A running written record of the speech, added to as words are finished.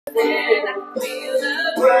then I can feel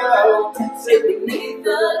the ground slip beneath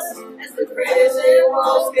us as the prison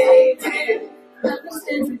walls cave in. Nothing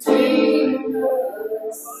stands between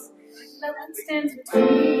us. Nothing stands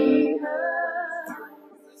between us.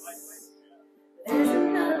 There's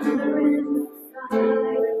another in the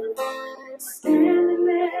fire standing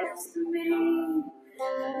next to me.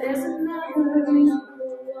 There's another in the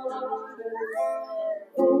water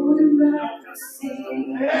holding back the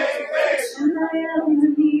sea. And I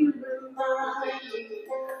am need reminded,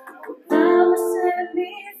 power set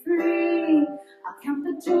me free. I count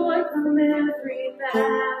the joy from every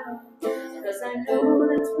battle, 'cause I know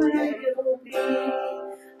that's where you'll be.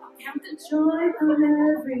 I'll count the joy from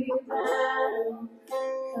every battle,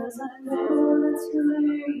 'cause I know that's where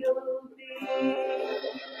you'll be.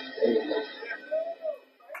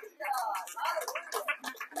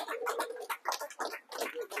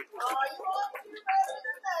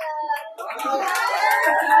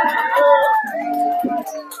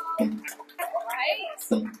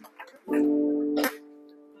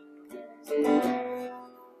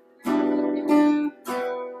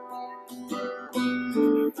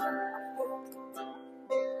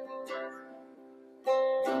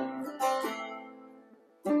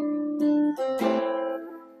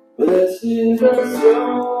 Blessed assurance,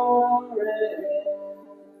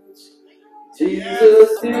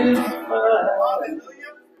 Jesus is mine.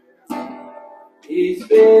 He's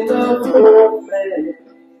been the fourth man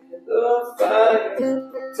in the fight,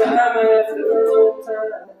 time after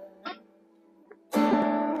time.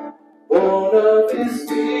 Born of His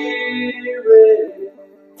Spirit,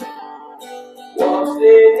 washed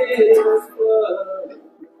in His blood.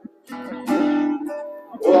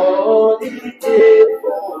 What He did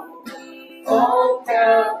for me on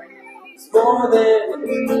Calvary is more than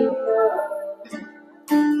enough.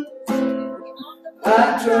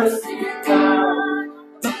 I trust in God,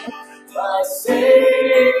 my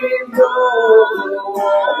Savior, the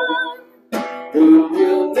one who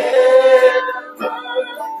will never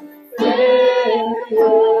fail.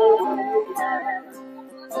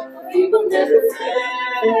 He will never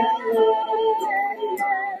fail.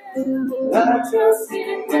 I trust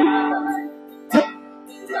in God,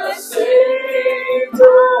 my Savior,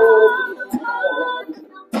 the one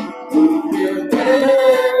who will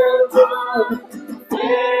never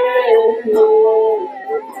fail.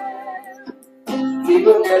 He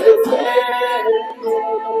will never fail.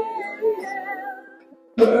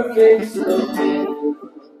 Perfect submission,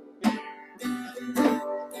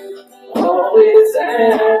 always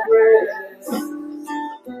at rest.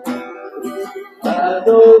 I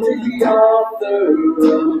know the author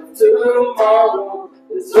of tomorrow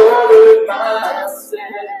has ordered my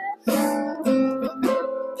steps.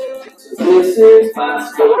 So this is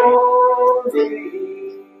my story.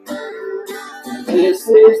 This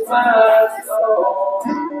is my song.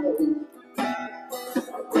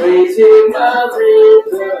 I'm praising my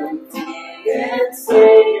rhythm and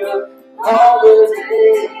Savior all the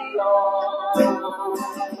day long.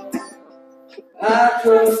 I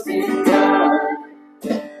trust in God,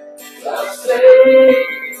 my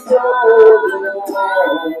Savior, the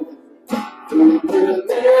one who will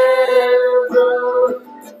never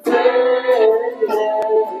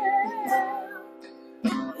fail.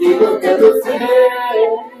 He will never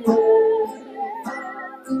fail.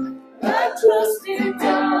 I trust in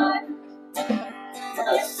God,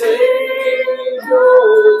 my Savior,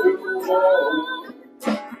 the one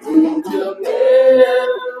who will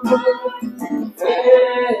never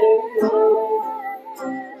fail.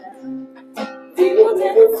 He will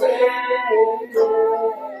never fail.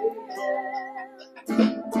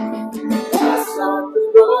 I sought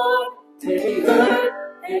the Lord, and He heard,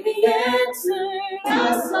 and He answered.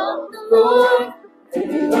 I sought the Lord,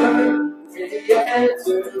 and He heard, and He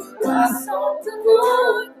answered. I sought the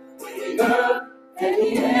Lord, and He heard, and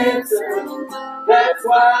He answered. That's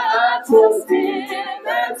why I trust Him.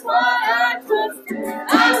 That's why I trust Him.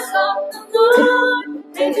 I sought the Lord,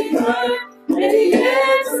 and He heard, and He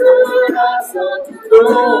answered. I sought the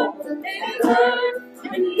Lord, and He heard,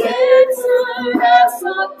 and He answered. I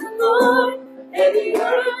sought the Lord, and He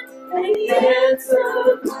heard, and He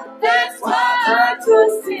answered. That's why I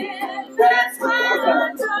trust Him. That's why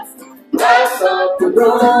I trust Him. I sought the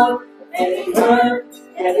Lord, and He heard,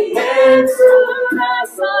 and He answered. I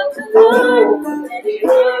sought the Lord, and He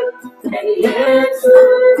heard, and He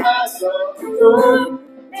answered. I sought the Lord,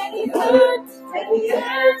 and He heard, and He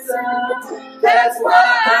answered. That's why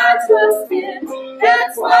I trust Him.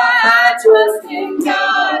 That's why I trust in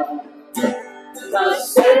God, my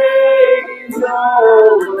Savior,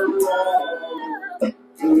 the one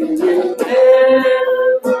who will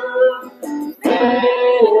never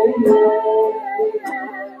fail.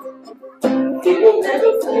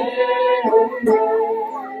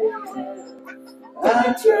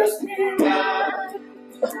 trust in God,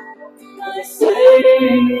 my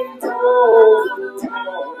Savior, who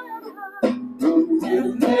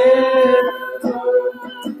will never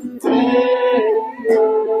fail.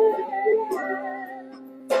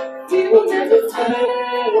 He will never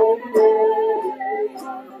fail.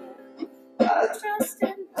 I trust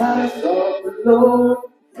in God. I sought the Lord,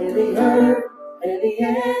 and He heard, and He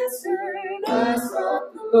answered. I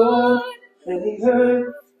sought the Lord, and He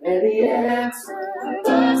heard, and He answered.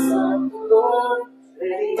 I sought the Lord,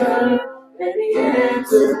 and He heard, and He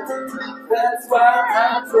answered. That's why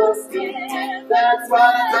I trust Him. That's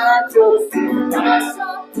why I trust Him. I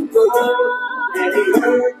sought the Lord, and He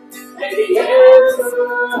heard, and He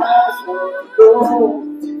answered. I sought the Lord,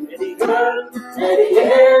 and He heard, and He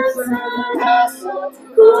answered. I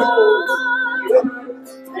sought the Lord,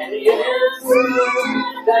 and He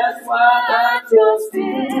answered. That's why I trust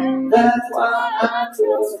Him. That's why I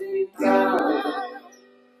trust in God,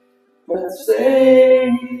 my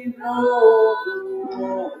Savior,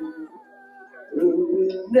 who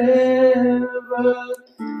will never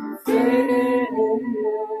fail.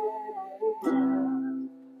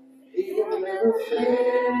 He will never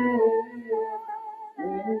fail.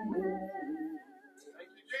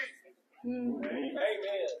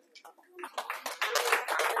 Amen.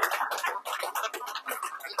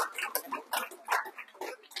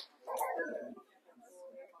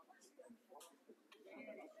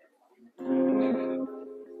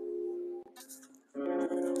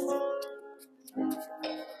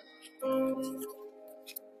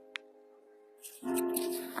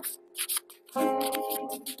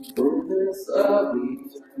 Fullness of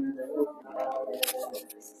eternal power,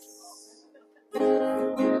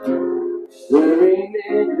 stirring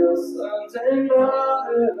in your sons and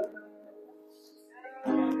daughters,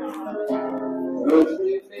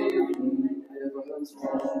 earthly feeling, heaven's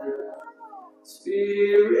wonder.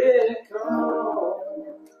 Spirit come,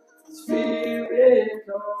 Spirit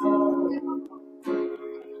come.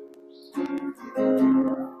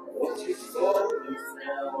 What you spoke is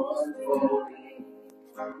now unfolding.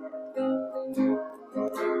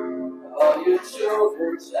 All your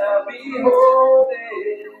children shall be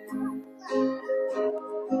holding.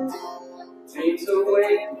 Dreams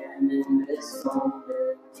awaken in this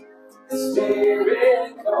moment.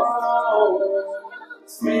 Spirit come,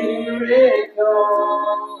 Spirit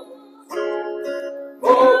come.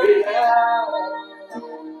 Pour it out,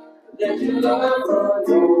 let your love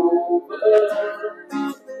run over.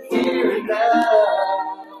 Here and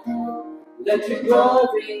now, let your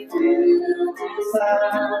glory fill this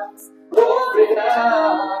house. Pour it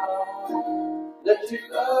out, let your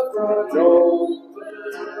love run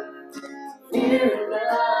over. Here and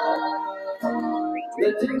now,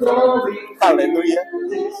 let your glory fill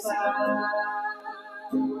this house.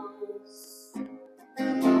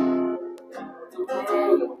 The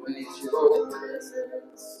world awaits your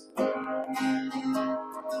presence,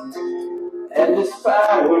 and this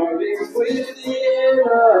power is within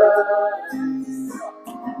us.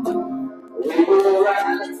 We will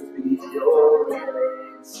rise to be your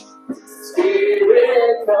image.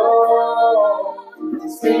 Spirit come,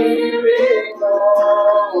 Spirit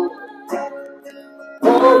come.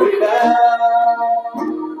 Pour it out,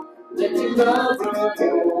 let your love run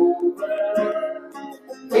over.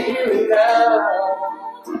 Here and now,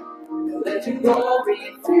 let your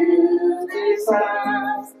glory fill this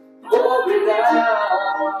house. Pour it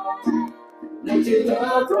out, let your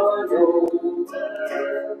love run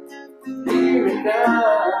over. Here and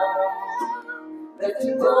now, let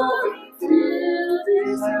your glory fill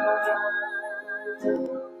this house.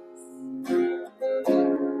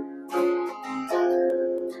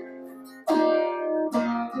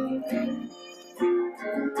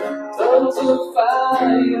 Tongues of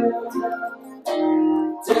fire,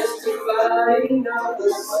 testifying of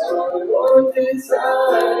the Son of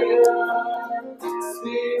desire.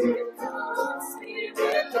 Spirit come,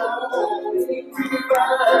 Spirit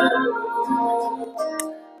revival.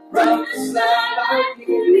 Prophesy like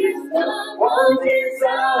it is the one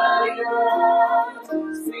desire.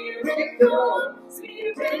 Spirit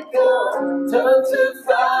come, tongues of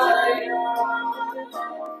fire,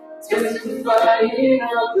 testifying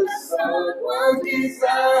of the Son, one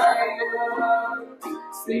desire.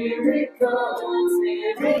 Spirit come,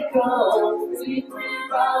 sweet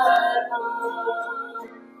revival.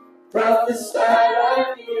 Prophesy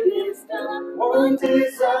like it is the one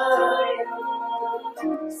desire.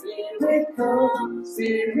 Spirit come,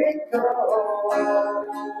 Spirit come.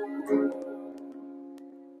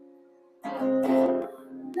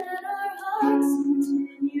 Let our hearts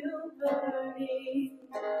continue burning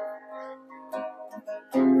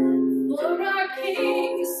for our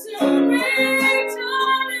King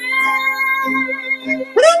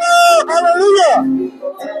Hallelujah.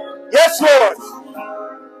 Yes, Lord.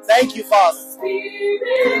 Thank you, Father.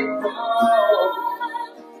 Spirit come,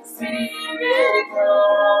 Spirit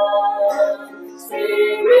come,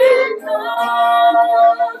 Spirit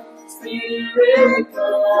come, Spirit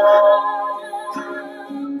come.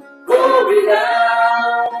 Glory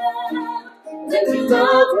down, let your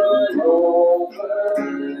love run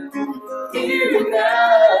over. Here and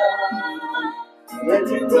now, let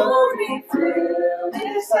your glory fill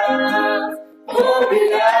this house.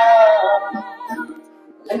 Glory down,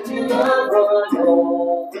 let your love run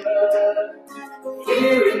over.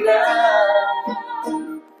 Here and now,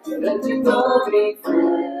 let your glory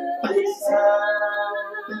fill this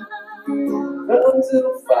house. Come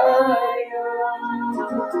to fire,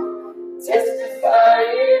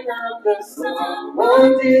 testifying of the Son,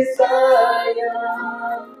 one desire.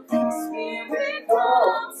 Spirit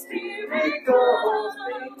come,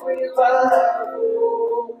 bring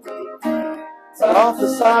revival.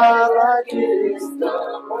 Prophesy like it is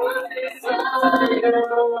done, one desire.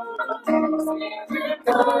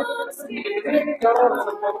 Spirit come.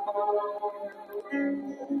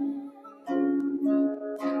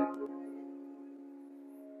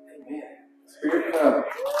 Amen. Spirit come.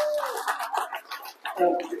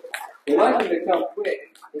 We'd like him to come quick.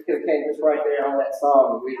 He could have came just right there on that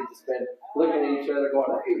song, and we'd have just been looking at each other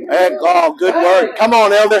going, Hey, God, good word. Come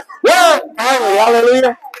on, Elder. Woo!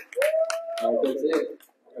 Hallelujah. That's it.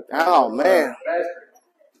 Oh, man.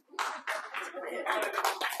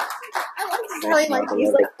 Praise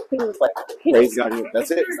God.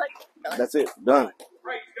 That's it. That's it. Done.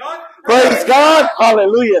 Praise God.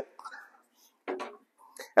 Hallelujah.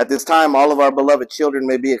 At this time, all of our beloved children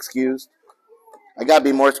may be excused. I got to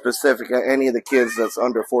be more specific. Any of the kids that's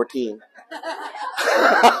under 14.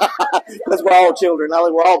 Because we're all children.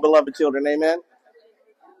 We're all beloved children. Amen.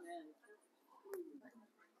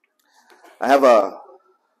 I have the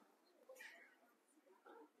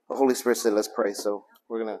Holy Spirit said, let's pray. So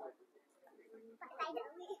we're going to.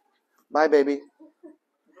 Bye, baby.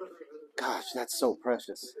 Gosh, that's so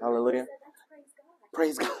precious. Hallelujah.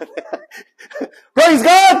 Praise God. Praise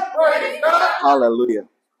God. Praise God. Hallelujah.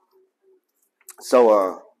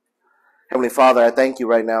 So, Heavenly Father, I thank you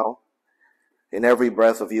right now in every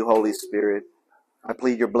breath of you, Holy Spirit. I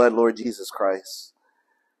plead your blood, Lord Jesus Christ.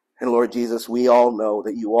 And Lord Jesus, we all know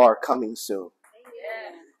that you are coming soon.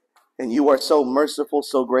 And you are so merciful,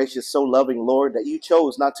 so gracious, so loving, Lord, that you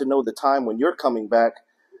chose not to know the time when you're coming back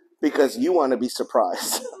because you want to be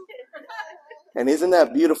surprised. And isn't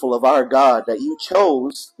that beautiful of our God that you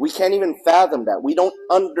chose? We can't even fathom that. We don't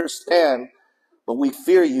understand, but we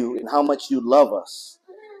fear you in how much you love us.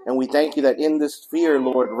 And we thank you that in this fear,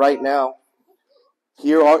 Lord, right now,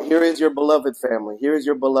 here is your beloved family. Here is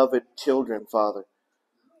your beloved children, Father,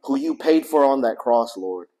 who you paid for on that cross,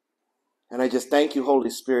 Lord. And I just thank you,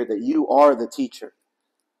 Holy Spirit, that you are the teacher.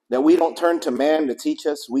 That we don't turn to man to teach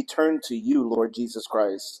us. We turn to you, Lord Jesus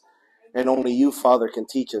Christ. And only you, Father, can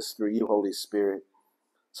teach us through you, Holy Spirit.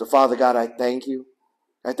 So, Father God, I thank you.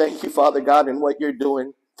 I thank you, Father God, in what you're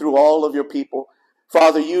doing through all of your people.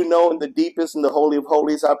 Father, you know in the deepest and the holy of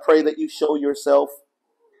holies, I pray that you show yourself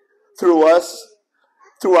through us,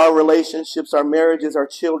 through our relationships, our marriages, our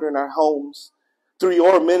children, our homes, through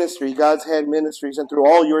your ministry, God's Hand Ministries, and through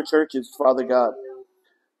all your churches, Father God,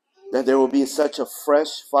 that there will be such a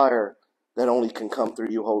fresh fire that only can come through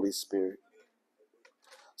you, Holy Spirit.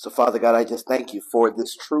 So, Father God, I just thank you for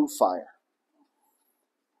this true fire.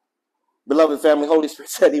 Beloved family, Holy Spirit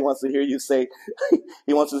said he wants to hear you say,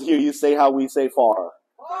 he wants to hear you say how we say far.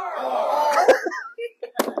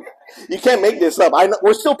 You can't make this up. I know,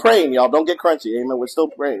 we're still praying, y'all. Don't get crunchy. Amen. We're still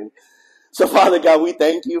praying. So, Father God, we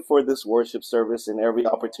thank you for this worship service and every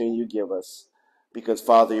opportunity you give us. Because,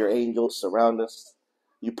 Father, your angels surround us.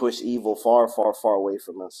 You push evil far, far, far away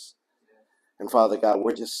from us. And, Father God,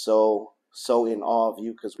 we're just so in awe of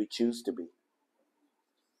you because we choose to be.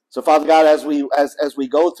 So, Father God, as we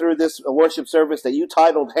go through this worship service that you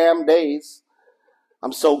titled Ham Days,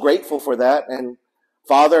 I'm so grateful for that. And,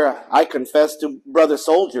 Father, I confess to Brother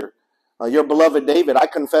Soldier, your beloved David, I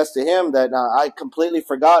confess to him that I completely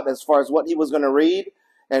forgot as far as what he was going to read.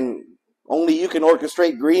 And only you can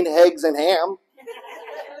orchestrate green eggs and ham.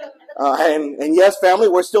 And yes, family,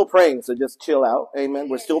 we're still praying, so just chill out. Amen.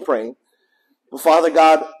 We're still praying. But Father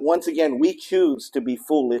God, once again, we choose to be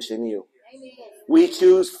foolish in you. We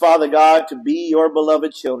choose, Father God, to be your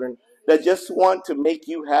beloved children that just want to make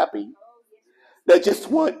you happy. That just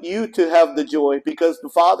want you to have the joy. Because,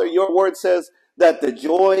 Father, your word says that the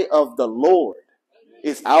joy of the Lord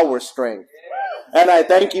is our strength. And I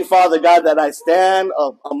thank you, Father God, that I stand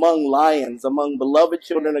among lions, among beloved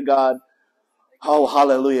children of God, Oh,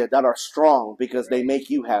 hallelujah, that are strong because they make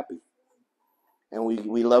you happy. And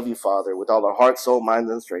we love you, Father, with all our heart, soul, mind,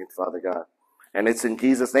 and strength, Father God. And it's in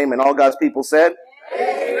Jesus' name. And all God's people said,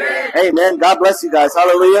 amen. Amen. God bless you guys.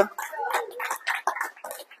 Hallelujah.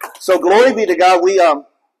 So glory be to God. We have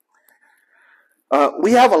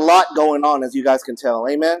a lot going on, as you guys can tell.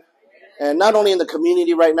 Amen. And not only in the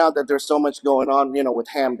community right now that there's so much going on, with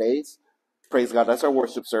ham days. Praise God. That's our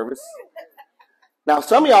worship service. Now,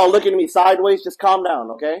 some of y'all are looking at me sideways. Just calm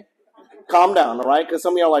down, okay? Calm down, all right? Because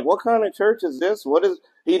some of y'all are like, what kind of church is this? What is,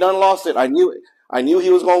 he done lost it. I knew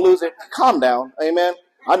he was going to lose it. Calm down, amen?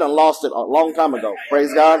 I done lost it a long time ago.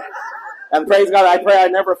 Praise God. And praise God, I pray I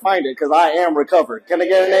never find it because I am recovered. Can I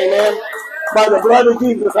get an amen? By the blood of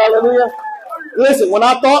Jesus, hallelujah. Listen, when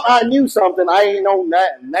I thought I knew something, I ain't know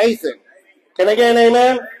Nathan. Can I get an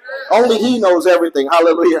amen? Only he knows everything,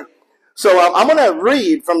 hallelujah. So I'm going to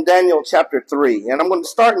read from Daniel chapter 3, and I'm going to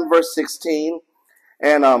start in verse 16.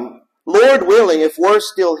 And Lord willing, if we're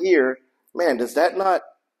still here, man, does that not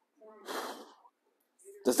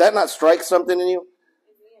strike something in you?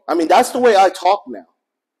 I mean, that's the way I talk now.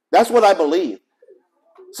 That's what I believe.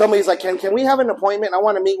 Somebody's like, can we have an appointment? I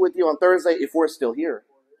want to meet with you on Thursday if we're still here.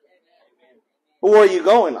 Where are you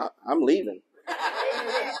going? I'm leaving.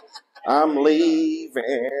 I'm leaving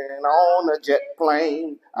on a jet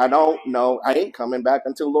plane. I don't know. I ain't coming back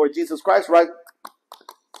until Lord Jesus Christ, right?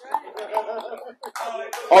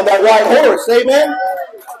 On that white horse, amen?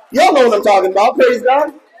 Y'all know what I'm talking about, praise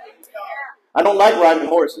God. I don't like riding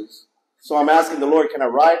horses. So I'm asking the Lord, can I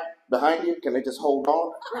ride behind you? Can I just hold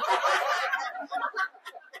on?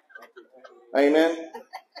 Amen.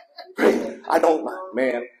 I don't,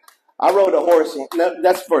 man. I rode a horse.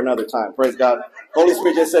 That's for another time. Praise God. Holy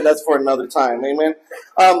Spirit just said that's for another time. Amen.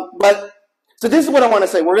 So this is what I want to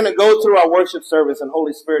say. We're going to go through our worship service, and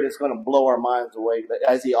Holy Spirit is going to blow our minds away,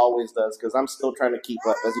 as he always does, because I'm still trying to keep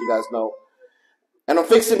up, as you guys know. And I'm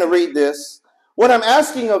fixing to read this. What I'm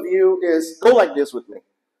asking of you is go like this with me.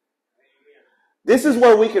 This is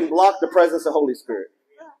where we can block the presence of Holy Spirit.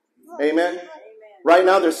 Amen. Right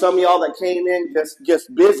now, there's some of y'all that came in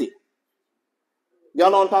just busy. Y'all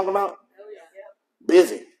know what I'm talking about?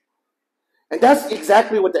 Busy. And that's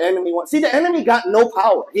exactly what the enemy wants. See, the enemy got no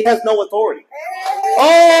power. He has no authority.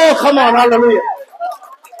 Oh, come on, hallelujah.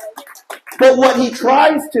 But what he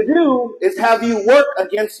tries to do is have you work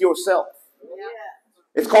against yourself.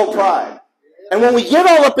 It's called pride. And when we get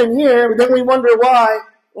all up in here, then we wonder why.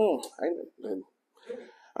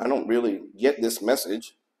 I don't really get this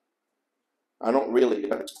message. I don't really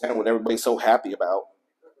understand what everybody's so happy about.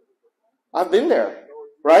 I've been there,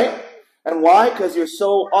 right? And why? Because you're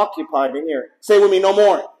so occupied in here. Say with me, no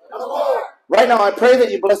more. No more. Right now, I pray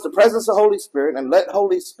that you bless the presence of Holy Spirit and let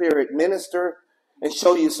Holy Spirit minister and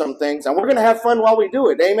show you some things. And we're going to have fun while we do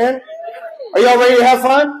it. Amen? Are y'all ready to have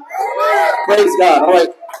fun? Praise God. All right.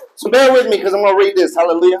 So bear with me because I'm going to read this.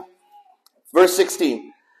 Hallelujah. Verse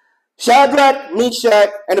 16. Shadrach,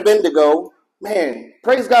 Meshach, and Abednego. Man,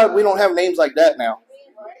 praise God, we don't have names like that now.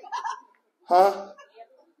 Huh?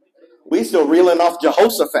 We still reeling off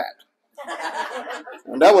Jehoshaphat.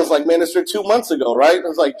 And that was like ministered 2 months ago, right? It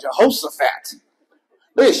was like Jehoshaphat.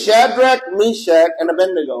 Look at Shadrach, Meshach, and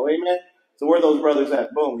Abednego. Amen? So where are those brothers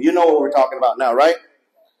at? Boom. You know what we're talking about now, right?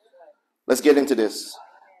 Let's get into this.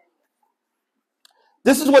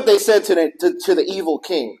 This is what they said to the evil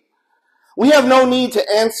king. We have no need to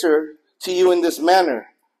answer to you in this manner,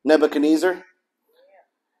 Nebuchadnezzar.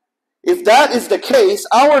 If that is the case,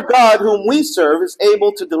 our God whom we serve is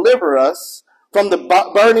able to deliver us from the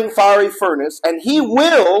burning fiery furnace, and he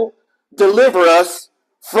will deliver us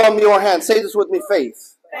from your hand. Say this with me,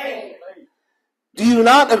 faith. Faith. Do you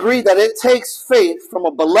not agree that it takes faith from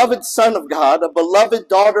a beloved son of God, a beloved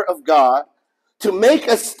daughter of God, to make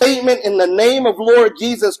a statement in the name of Lord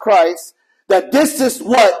Jesus Christ that this is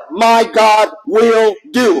what my God will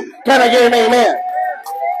do? Can I get an amen?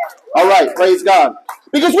 All right, praise God.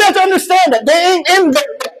 Because we have to understand that they ain't in there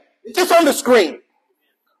yet. It's just on the screen.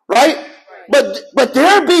 Right? But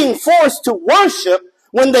they're being forced to worship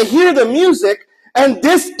when they hear the music, and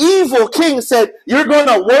this evil king said, you're going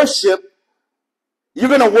to worship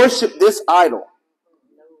this idol.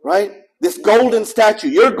 Right? This golden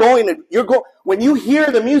statue. When you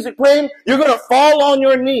hear the music playing, you're going to fall on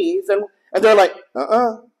your knees, and they're like,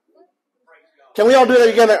 Can we all do that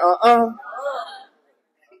together?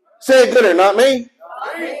 Say it gooder, not me.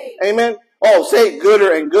 Amen. Oh, say it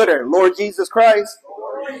gooder and gooder. Lord Jesus Christ.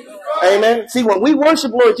 Amen. See, when we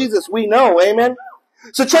worship Lord Jesus, we know. Amen.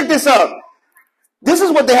 So check this out. This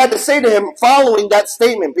is what they had to say to him following that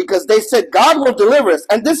statement, because they said, God will deliver us.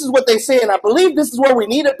 And this is what they say, and I believe this is where we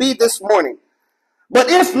need to be this morning. But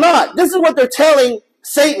if not, this is what they're telling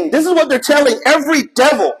Satan. This is what they're telling every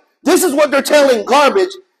devil. This is what they're telling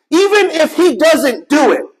garbage. Even if he doesn't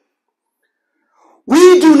do it,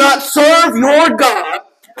 we do not serve your God,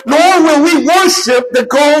 nor will we worship the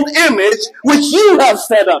gold image which you have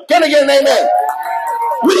set up. Can I get an amen?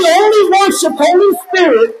 We only worship Holy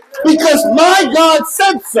Spirit because my God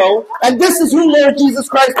said so, and this is who Lord Jesus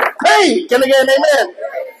Christ paid. Can I get an amen?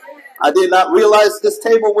 I did not realize this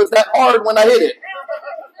table was that hard when I hit it.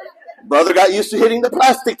 Brother got used to hitting the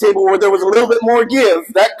plastic table where there was a little bit more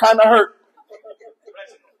give. That kind of hurt.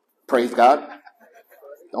 Praise God.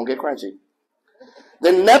 Don't get crunchy.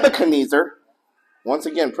 Then Nebuchadnezzar, once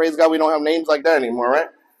again, praise God we don't have names like that anymore, right?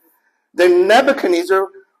 Then Nebuchadnezzar,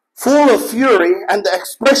 full of fury, and the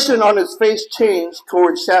expression on his face changed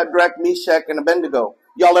towards Shadrach, Meshach, and Abednego.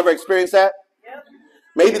 Y'all ever experienced that? Yep.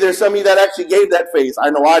 Maybe there's some of you that actually gave that face. I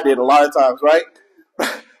know I did a lot of times, right?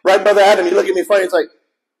 Right, Brother Adam, you look at me funny, it's like,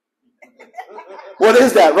 what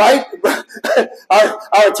is that, right?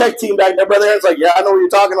 our tech team back there, Brother Aaron's like, yeah, I know what you're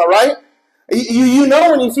talking about, right? You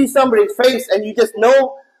know when you see somebody's face and you just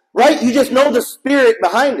know, right? You just know the spirit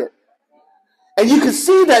behind it. And you can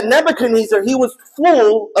see that Nebuchadnezzar, he was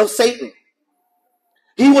full of Satan.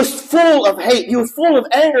 He was full of hate. He was full of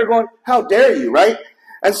anger going, how dare you, right?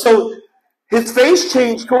 And so his face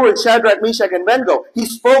changed towards Shadrach, Meshach, and Abednego. He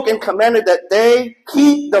spoke and commanded that they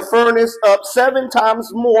heat the furnace up 7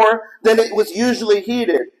 times more than it was usually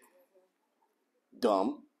heated.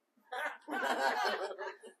 Dumb.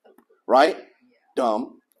 Right?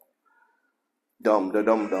 Dumb. Dumb.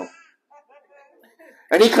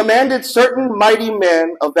 And he commanded certain mighty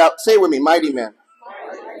men about, say it with me, mighty men.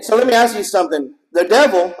 So let me ask you something. The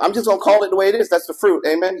devil, I'm just going to call it the way it is. That's the fruit.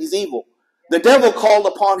 Amen. He's evil. The devil called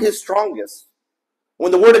upon his strongest.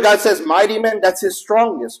 When the word of God says mighty men, that's his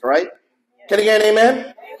strongest, right? Can I get an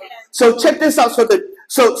amen? So check this out.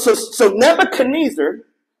 So Nebuchadnezzar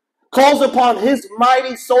calls upon his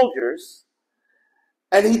mighty soldiers,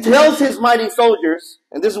 and he tells his mighty soldiers,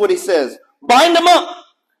 and this is what he says, bind them up,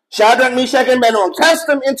 Shadrach, Meshach, and Abednego, and cast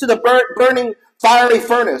them into the burning fiery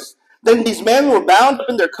furnace. Then these men were bound up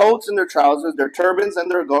in their coats and their trousers, their turbans and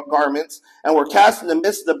their garments, and were cast in the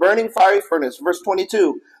midst of the burning fiery furnace. Verse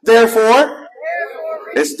 22. Therefore,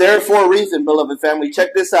 it's therefore a reason, beloved family.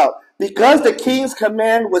 Check this out. Because the king's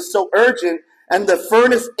command was so urgent, and the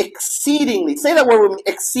furnace exceedingly, say that word with me,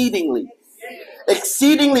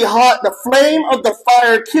 exceedingly hot, the flame of the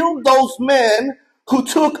fire killed those men who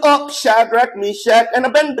took up Shadrach, Meshach, and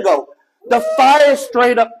Abednego. The fire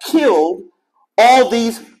straight up killed all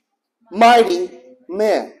these mighty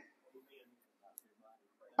men.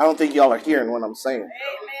 I don't think y'all are hearing what I'm saying.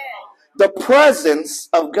 The presence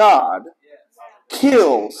of God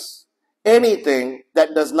kills anything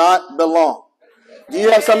that does not belong. Do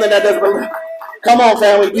you have something that doesn't belong? Come on,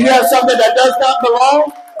 family. Do you have something that does not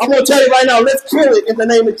belong? I'm going to tell you right now, let's kill it in the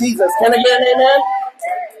name of Jesus. Can I get an amen?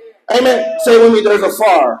 Amen. Say with me, there's a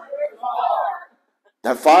fire.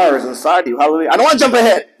 That fire is inside you. Hallelujah. I don't want to jump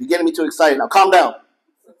ahead. You're getting me too excited now. Calm down.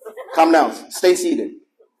 Calm down. Stay seated.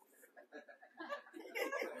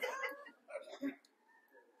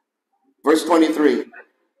 Verse 23.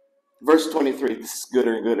 Verse 23. This is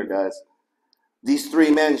gooder and gooder, guys. These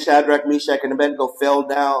 3 men, Shadrach, Meshach, and Abednego, fell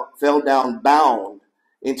down bound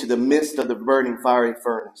into the midst of the burning fiery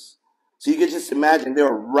furnace. So you can just imagine they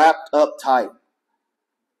were wrapped up tight.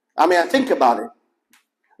 I mean, think about it.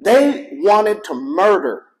 They wanted to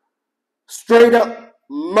murder, straight up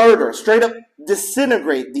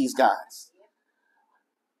disintegrate these guys.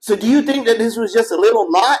 So do you think that this was just a little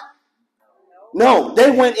knot? No,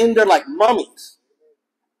 they went in there like mummies.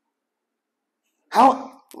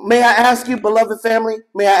 How, may I ask you, beloved family,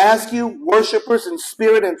 may I ask you, worshipers in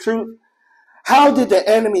spirit and truth, how did the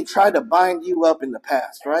enemy try to bind you up in the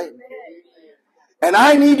past, right? And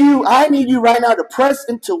I need you right now to press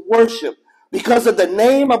into worship because of the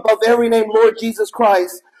name above every name, Lord Jesus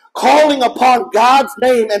Christ, calling upon God's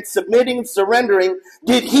name and submitting and surrendering.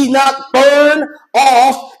 Did he not burn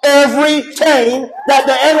off every chain that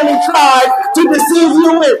the enemy tried to deceive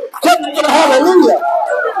you with? Can I get a hallelujah?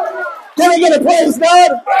 Can I get a praise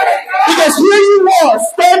God? Because here you are,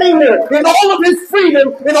 standing there in all of his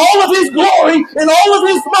freedom, in all of his glory, in all of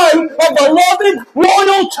his might, a beloved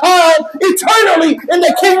royal child, eternally in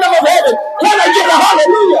the kingdom of heaven. Can I get a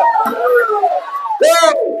hallelujah?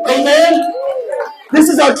 Yeah. Amen. This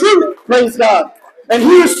is our truth, praise God. And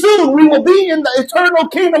here soon we will be in the eternal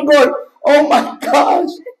kingdom going, oh my gosh,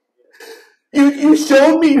 you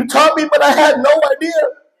showed me, you taught me, but I had no idea.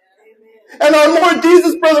 And our Lord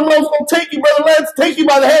Jesus, Brother Love's going to take you, Brother Lance, take you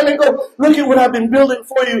by the hand and go, look at what I've been building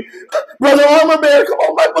for you. Brother Armor Bear, come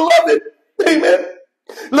on, my beloved. Amen.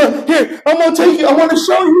 Look, here, I'm going to take you. I want to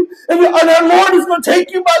show you. And our Lord is going to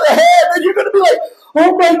take you by the hand. And you're going to be like,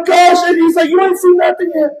 oh my gosh. And he's like, you ain't seen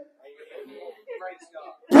nothing yet.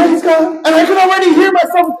 Praise God. And I can already hear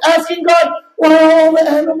myself asking God, why are all the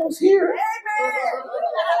animals here?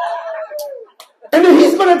 And then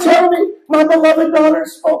he's going to tell me, my beloved daughter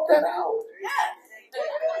spoke that out.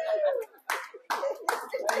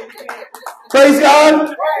 Praise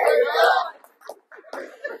God.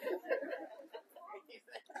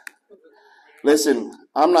 Listen,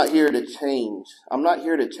 I'm not here to change. I'm not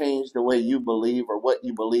here to change the way you believe or what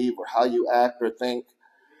you believe or how you act or think.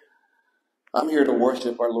 I'm here to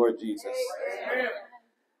worship our Lord Jesus.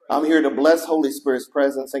 I'm here to bless Holy Spirit's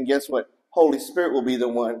presence. And guess what? Holy Spirit will be the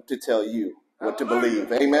one to tell you what to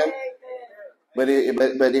believe. Amen. But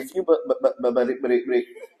if you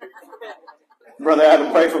Brother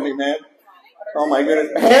Adam, pray for me, man. Oh my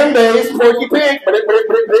goodness. Ham days, porky pig.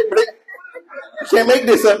 You can't make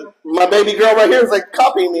this up. My baby girl right here is like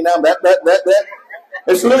copying me now. That.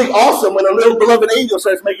 It's really awesome when a little beloved angel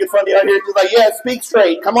starts making fun of you out here. She's like, yeah, speak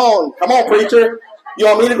straight. Come on, preacher. You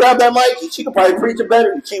want me to grab that mic? She could probably preach a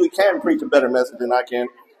better. She can preach a better message than I can.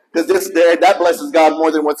 Because that blesses God more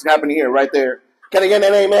than what's happening here, right there. Can I get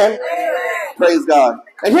an amen? Praise God.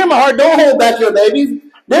 And hear my heart, don't hold back your babies.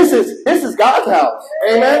 This is God's house.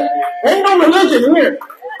 Amen. Ain't no religion here.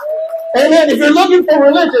 Amen. If you're looking for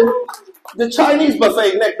religion, the Chinese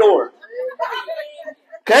buffet next door.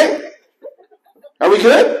 Okay? Are we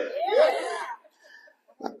good?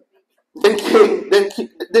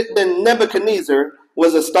 Then Nebuchadnezzar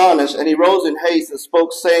was astonished, and he rose in haste and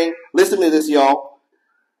spoke, saying, listen to this, y'all.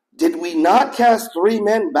 Did we not cast 3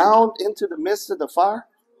 men bound into the midst of the fire?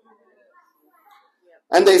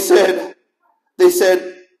 And they said,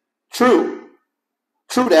 true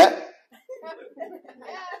that.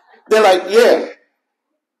 They're like, yeah.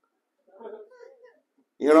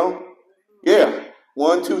 Yeah.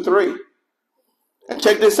 1, 2, 3. And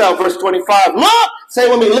check this out, verse 25. Look! Say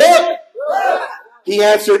with me, look! He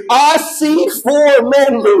answered, I see 4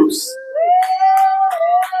 men loose.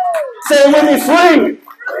 Say with me, free.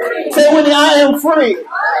 Say with me, I am free.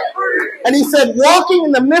 And he said, walking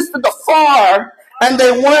in the midst of the fire, and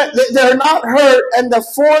they're not hurt, and the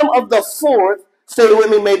form of the 4th, say with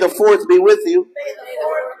me, may the 4th be with you,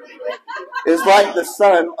 is like the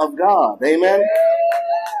Son of God. Amen.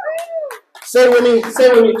 Say with me,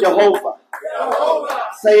 Jehovah.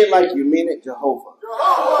 Say it like you mean it, Jehovah.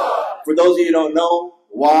 For those of you who don't know,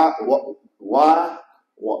 why?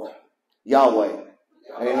 Yahweh.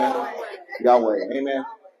 Amen. Yahweh. Amen.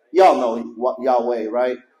 Y'all know Yahweh,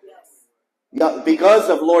 right? Because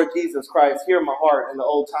of Lord Jesus Christ, hear my heart, in the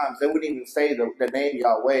old times, they wouldn't even say the name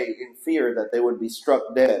Yahweh in fear that they would be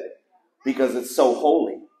struck dead because it's so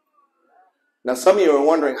holy. Now, some of you are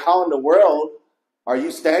wondering, how in the world are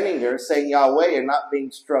you standing there saying Yahweh and not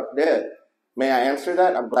being struck dead? May I answer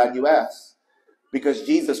that? I'm glad you asked. Because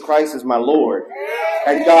Jesus Christ is my Lord,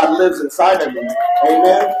 and God lives inside of me.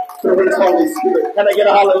 Amen? Through His Holy Spirit. Can I get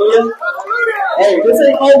a hallelujah? Hey, this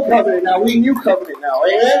ain't old covenant now. We new covenant now.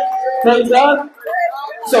 Amen? Praise God.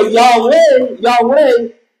 So Yahweh,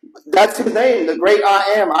 that's His name, the great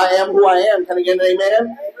I am who I am. Can I get an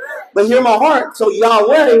amen? But hear my heart. So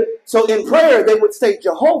Yahweh, so in prayer they would say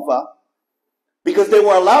Jehovah, because they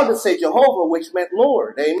were allowed to say Jehovah, which meant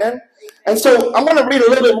Lord. Amen? And so I'm going to read a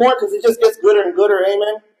little bit more because it just gets gooder and gooder.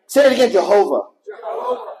 Amen? Say it again, Jehovah.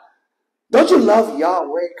 Don't you love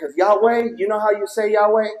Yahweh? Because Yahweh, you know how you say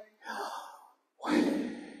Yahweh?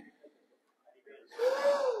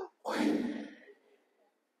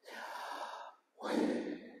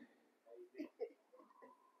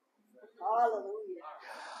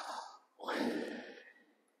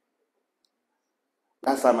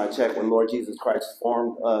 Last time I checked, when Lord Jesus Christ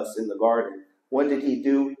formed us in the garden, what did He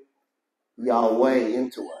do? Yahweh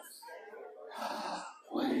into us.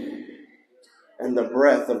 And the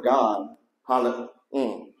breath of God. Hallelujah.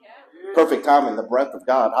 Perfect timing, the breath of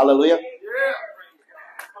God. Hallelujah.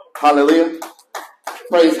 Hallelujah.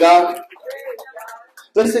 Praise God.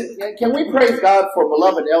 Listen, can we praise God for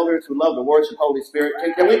beloved elders who love to worship Holy Spirit?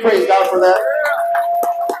 Can we praise God for that?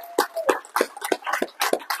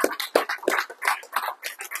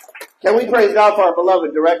 Can we praise God for our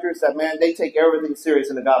beloved directors that, man, they take everything serious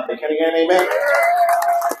in the gospel? Can you get an amen?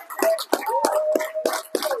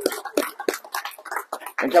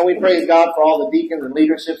 And can we praise God for all the deacons and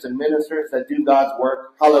leaderships and ministers that do God's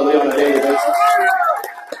work? Hallelujah, on a daily basis.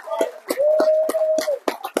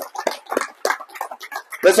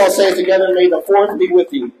 Let's all say it together. May the 4th be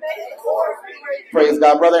with you. Praise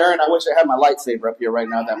God. Brother Aaron, I wish I had my lightsaber up here right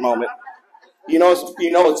now at that moment. You know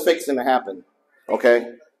it's fixing to happen.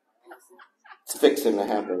 Okay? fixing to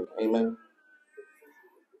happen. Amen.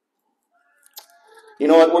 You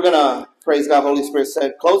know what? We're going to, praise God, Holy Spirit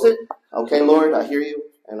said, close it. Okay, Lord, I hear you.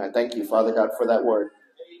 And I thank you, Father God, for that word.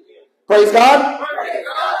 Praise God.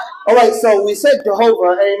 All right, so we said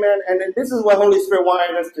Jehovah, amen. And then this is what Holy Spirit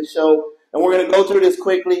wanted us to show. And we're going to go through this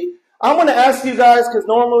quickly. I want to ask you guys, because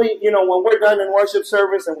normally, you know, when we're done in worship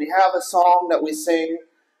service and we have a song that we sing,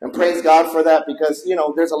 and praise God for that, because, you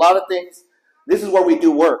know, there's a lot of things. This is where we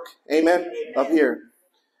do work, amen, up here.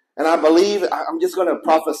 And I believe, I'm just going to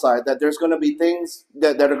prophesy that there's going to be things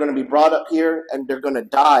that are going to be brought up here, and they're going to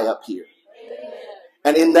die up here.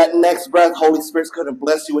 And in that next breath, Holy Spirit's going to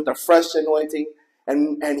bless you with a fresh anointing.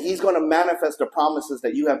 And he's going to manifest the promises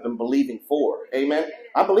that you have been believing for. Amen?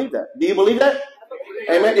 I believe that. Do you believe that?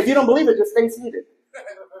 Amen? If you don't believe it, just stay seated.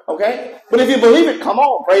 Okay? But if you believe it, come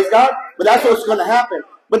on. Praise God. But that's what's going to happen.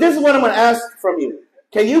 But this is what I'm going to ask from you.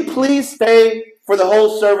 Can you please stay for the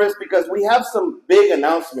whole service? Because we have some big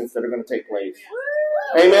announcements that are going to take place.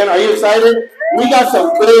 Amen? Are you excited? We got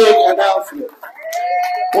some big announcements.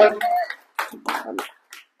 What?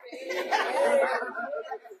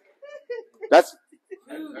 That's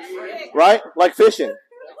right, like fishing.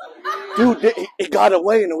 Dude, it got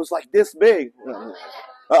away and it was like this big.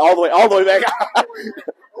 All the way back.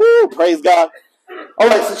 Woo, praise God. All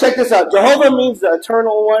right, so check this out. Jehovah means the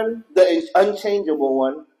eternal one, the unchangeable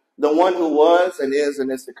one, the one who was and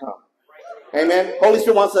is to come. Amen. Holy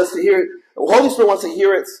Spirit wants us to hear. Holy Spirit wants to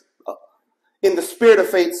hear it in the spirit of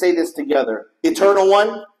faith. Say this together: eternal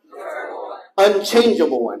one,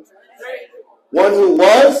 unchangeable one, one who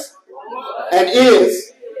was and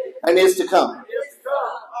is to come.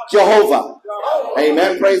 Jehovah.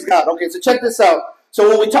 Amen. Praise God. Okay, so check this out. So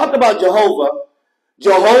when we talk about Jehovah,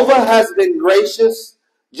 Jehovah has been gracious.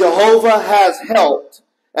 Jehovah has helped.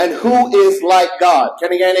 And who is like God?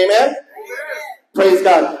 Can you get an amen? Praise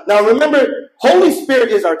God. Now remember, Holy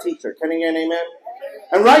Spirit is our teacher. Can you get an amen?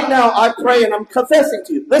 And right now I pray and I'm confessing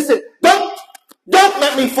to you. Listen, don't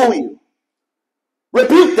let me fool you.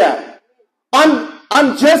 Rebuke that.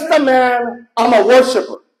 I'm just a man. I'm a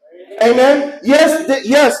worshiper. Amen.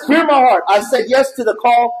 Yes, hear my heart. I said yes to the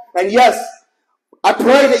call, and yes, I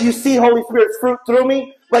pray that you see Holy Spirit's fruit through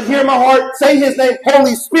me, but hear my heart. Say his name,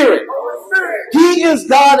 Holy Spirit. He is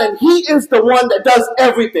God, and he is the one that does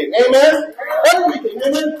everything. Amen. Everything.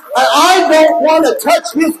 Amen. And I don't want to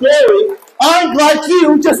touch his glory. I, like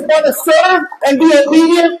you, just want to serve and be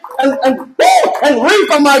obedient and reap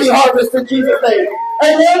a mighty harvest in Jesus' name.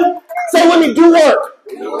 Amen. Say when you do work.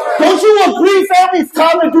 Don't you agree, family? It's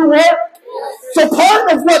time to do work. So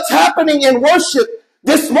part of what's happening in worship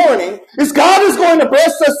this morning is God is going to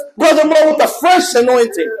bless us, Brother Mo, with a fresh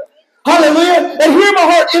anointing. Hallelujah. And hear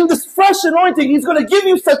my heart, in this fresh anointing, he's going to give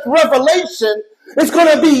you such revelation. It's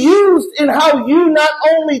going to be used in how you not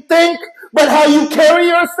only think, but how you carry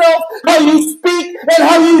yourself, how you speak, and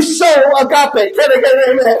how you show agape. Can I get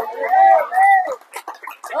an amen?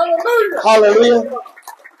 Hallelujah. Hallelujah.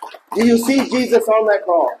 Do you see Jesus on that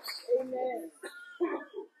cross? Amen.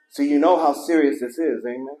 So you know how serious this is.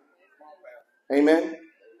 Amen. Amen.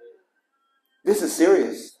 This is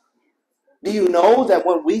serious. Do you know that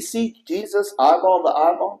when we see Jesus eyeball to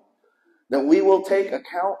eyeball, that we will take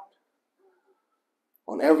account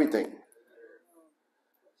on everything?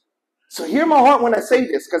 So hear my heart when I say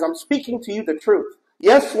this, because I'm speaking to you the truth.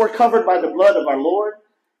 Yes, we're covered by the blood of our Lord.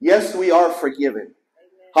 Yes, we are forgiven.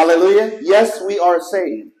 Hallelujah. Yes, we are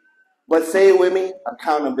saved. But say it with me,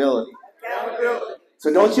 accountability.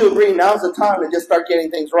 So don't you agree? Now's the time to just start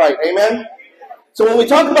getting things right. Amen? So when we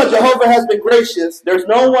talk about Jehovah has been gracious, there's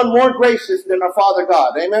no one more gracious than our Father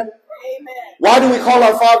God. Amen? Amen. Why do we call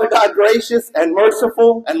our Father God gracious and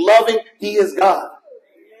merciful and loving? He is God.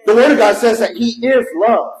 The Word of God says that he is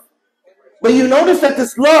love. But you notice that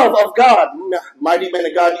this love of God, mighty man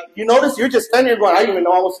of God, you notice you're just standing there going, I didn't even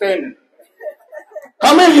know I was standing.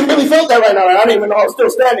 How many of you really felt that right now? I didn't even know I was still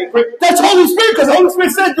standing. That's Holy Spirit, because Holy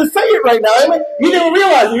Spirit said to say it right now. Amen? You didn't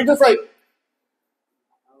realize it. You're just like,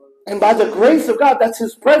 and by the grace of God, that's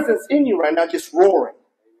his presence in you right now, just roaring.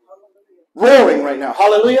 Roaring right now.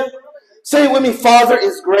 Hallelujah. Say it with me, Father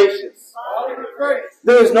is gracious.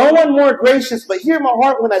 There is no one more gracious, but hear my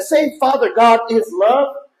heart when I say Father God is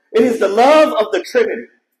love. It is the love of the Trinity.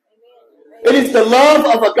 It is the love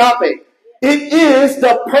of agape. It is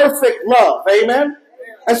the perfect love. Amen?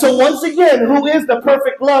 And so once again, who is the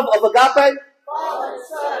perfect love of agape? Father,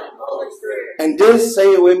 Son, Holy Spirit. And this,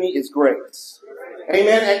 say it with me, is grace.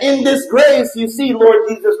 Amen. And in this grace, you see Lord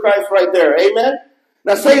Jesus Christ right there. Amen.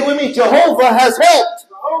 Now say it with me, Jehovah has helped.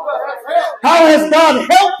 How has God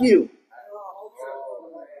helped you?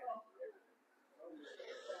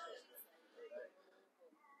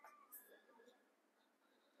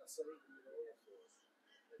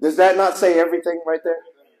 Does that not say everything right there?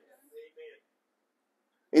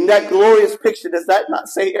 In that glorious picture, does that not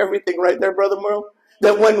say everything right there, Brother Merle?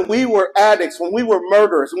 That when we were addicts, when we were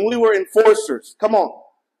murderers, when we were enforcers, come on.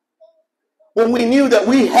 When we knew that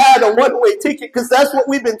we had a one-way ticket, because that's what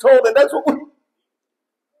we've been told, and that's what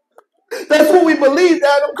we believed,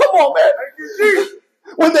 Adam. Come on, man.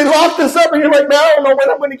 When they locked us up, and you're like, man, I don't know when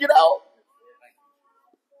I'm going to get out.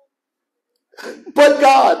 But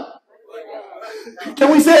God.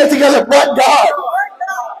 Can we say it together? But God.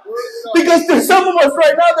 Because there's some of us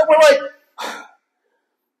right now that we're like,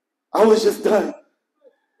 I was just done.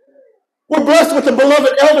 We're blessed with a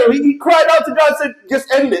beloved elder. He cried out to God and said,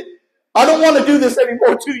 just end it. I don't want to do this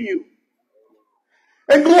anymore to you.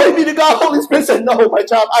 And glory be to God, Holy Spirit said, no, my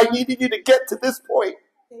child, I needed you to get to this point.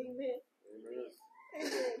 Amen.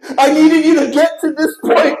 I needed you to get to this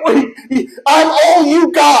point where I'm all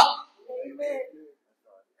you got. Amen.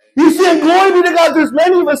 You see, and glory be to God, there's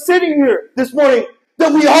many of us sitting here this morning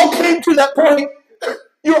that we all came to that point.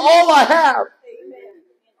 You're all I have.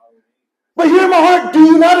 But hear my heart, do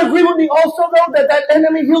you not agree with me also, though, that that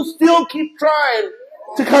enemy, he'll still keep trying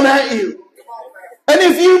to come at you? And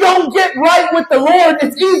if you don't get right with the Lord,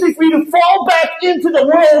 it's easy for you to fall back into the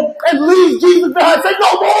world and leave Jesus behind. Say,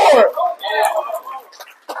 no more.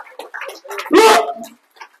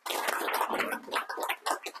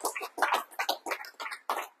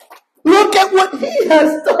 Look at what he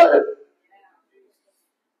has done.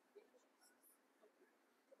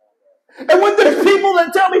 And when there's people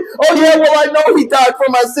that tell me, oh yeah, well I know he died for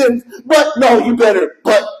my sins, but no, you better,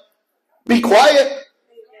 but be quiet.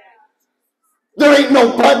 There ain't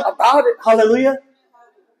no but about it. Hallelujah.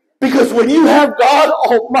 Because when you have God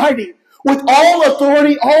Almighty with all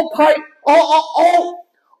authority, all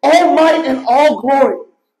might and all glory,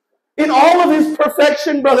 in all of his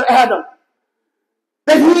perfection, Brother Adam,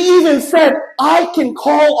 that he even said, I can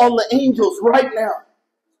call on the angels right now,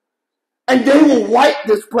 and they will wipe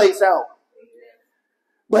this place out.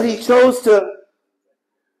 But he chose to,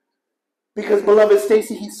 because, beloved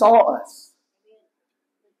Stacy, he saw us.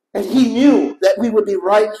 And he knew that we would be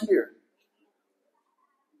right here.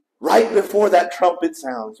 Right before that trumpet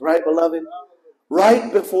sounds. Right, beloved?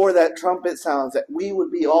 Right before that trumpet sounds, that we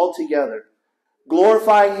would be all together,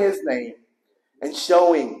 glorifying his name and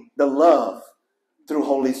showing the love through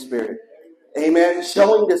Holy Spirit. Amen.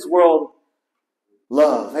 Showing this world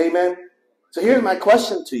love. Amen. So here's my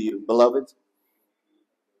question to you, beloved.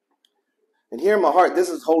 And hear my heart, this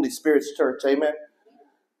is Holy Spirit's church. Amen.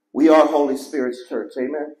 We are Holy Spirit's church.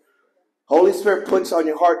 Amen. Holy Spirit puts on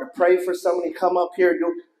your heart to pray for somebody. Come up here.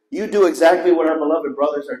 You do exactly what our beloved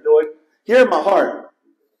brothers are doing. Hear my heart.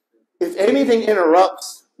 If anything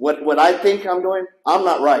interrupts what I think I'm doing, I'm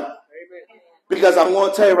not right. Because I'm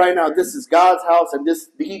going to tell you right now, this is God's house, and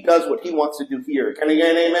he does what he wants to do here. Can I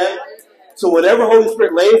get an amen? So whatever Holy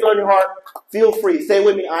Spirit lays on your heart, feel free. Say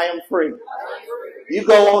with me, I am free. You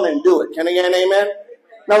go on and do it. Can I get an amen?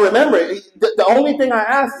 Now remember, the only thing I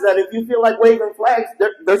ask is that if you feel like waving flags,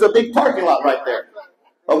 there's a big parking lot right there.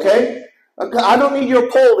 Okay? I don't need your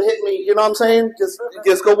pole to hit me, you know what I'm saying?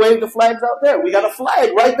 Just go wave the flags out there. We got a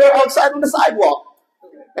flag right there outside on the sidewalk.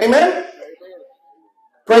 Amen?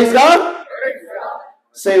 Praise God?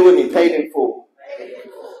 Say with me, paid in full.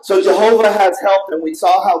 So Jehovah has helped, and we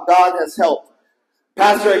saw how God has helped.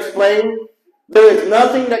 Pastor explained, there is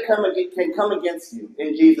nothing that can come against you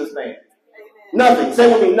in Jesus' name. Nothing.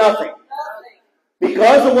 Say with me, nothing.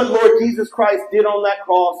 Because of what Lord Jesus Christ did on that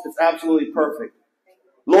cross, it's absolutely perfect.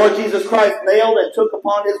 Lord Jesus Christ nailed and took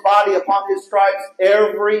upon his body, upon his stripes,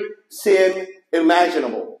 every sin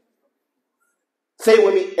imaginable. Say it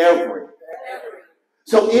with me, every.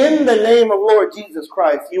 So in the name of Lord Jesus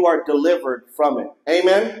Christ, you are delivered from it.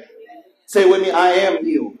 Amen? Say with me, I am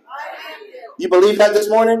healed. You believe that this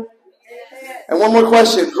morning? And one more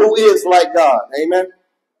question. Who is like God? Amen?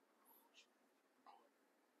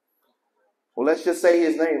 Well, let's just say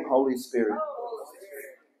his name, Holy Spirit.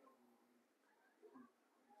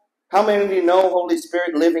 How many of you know Holy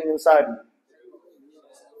Spirit living inside you?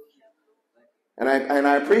 And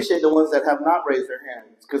I appreciate the ones that have not raised their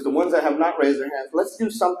hands. Because the ones that have not raised their hands, let's do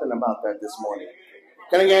something about that this morning.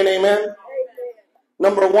 Can I get an amen?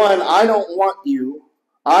 Number one, I don't want you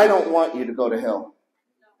to go to hell.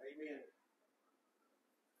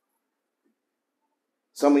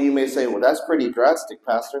 Some of you may say, well, that's pretty drastic,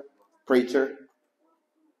 pastor, preacher,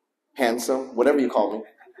 handsome, whatever you call me.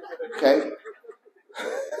 Okay?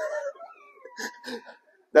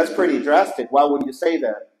 That's pretty drastic. Why would you say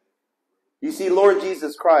that? You see, Lord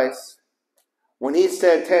Jesus Christ, when he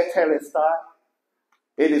said, tetelestai,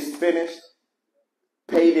 it is finished,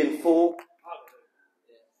 paid in full.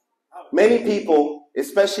 Many people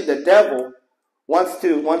especially the devil, wants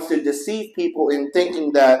to deceive people in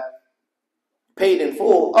thinking that paid in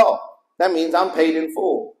full, oh, that means I'm paid in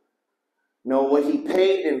full. No, what he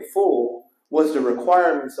paid in full was the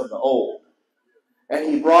requirements of the old.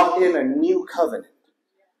 And he brought in a new covenant,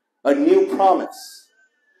 a new promise.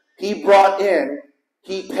 He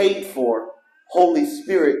paid for Holy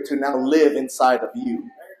Spirit to now live inside of you.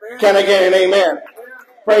 Can I get an amen?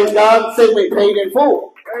 Praise God. Say we paid in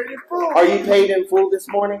full. Are you paid in full this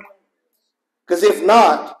morning? Because if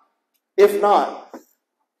not,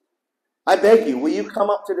 I beg you, will you come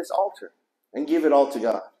up to this altar and give it all to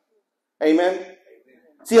God? Amen.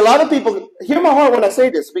 See, a lot of people, hear my heart when I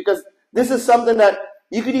say this, because this is something that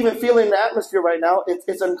you could even feel in the atmosphere right now.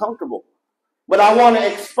 It's uncomfortable. But I want to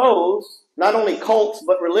expose not only cults,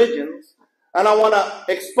 but religions. And I want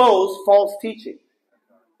to expose false teaching.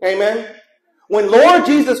 Amen. When Lord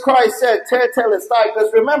Jesus Christ said, Tetelestai,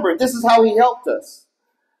 because remember, this is how he helped us.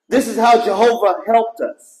 This is how Jehovah helped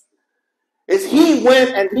us. Is he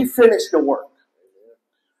went and he finished the work.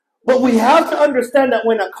 But we have to understand that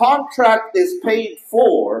when a contract is paid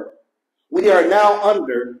for, we are now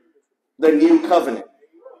under the new covenant.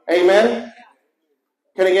 Amen?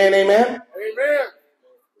 Can I get an amen? Amen.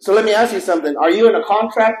 So let me ask you something. Are you in a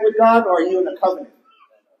contract with God or are you in a covenant?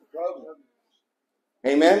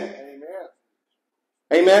 Amen?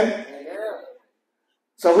 Amen? Amen?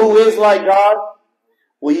 So who is like God?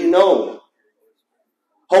 Well, you know.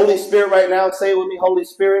 Holy Spirit right now, say it with me, Holy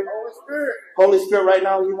Spirit. Holy Spirit. Holy Spirit right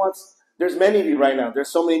now, he wants, there's many of you right now. There's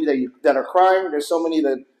so many that are crying. There's so many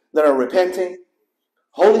that are repenting.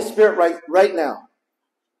 Holy Spirit right now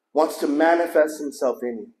wants to manifest himself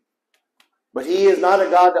in you. But he is not a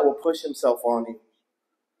God that will push himself on you.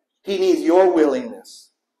 He needs your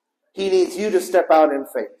willingness. He needs you to step out in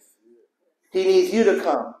faith. He needs you to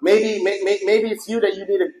come. Maybe it's you that you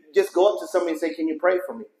need to just go up to somebody and say, can you pray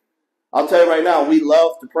for me? I'll tell you right now, we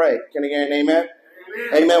love to pray. Can I get an amen?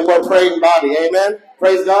 Amen. Amen. We're a praying body. Amen.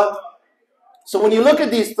 Praise God. So when you look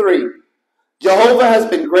at these three, Jehovah has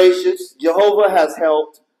been gracious. Jehovah has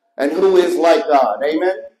helped. And who is like God?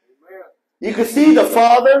 Amen. You can see the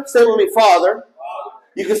Father. Say with me, Father.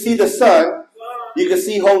 You can see the Son. You can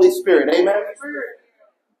see Holy Spirit. Amen.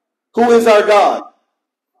 Who is our God?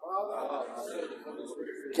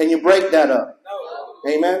 Can you break that up?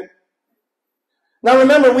 Amen. Now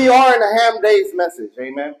remember, we are in a Ham Days message.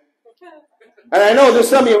 Amen. And I know there's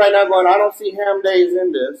some of you right now going, I don't see Ham Days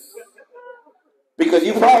in this. Because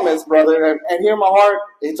you promised, brother, and hear my heart,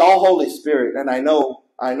 it's all Holy Spirit. And I know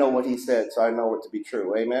what he said, so I know it to be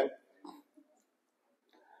true. Amen.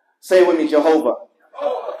 Say with me, Jehovah.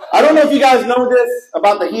 I don't know if you guys know this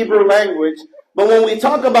about the Hebrew language, but when we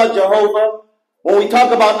talk about Jehovah, when we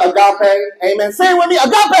talk about agape, amen, say it with me,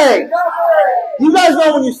 agape. You guys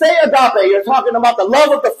know when you say agape, you're talking about the love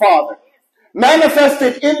of the Father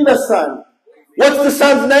manifested in the Son. What's the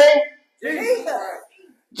Son's name? Jesus.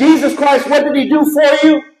 Jesus Christ, what did he do for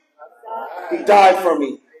you? He died for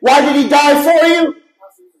me. Why did he die for you?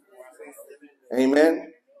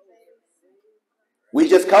 Amen. We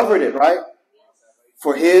just covered it, right?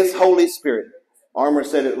 For his Holy Spirit. Armor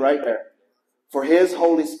said it right there. For his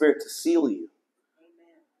Holy Spirit to seal you.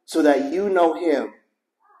 So that you know him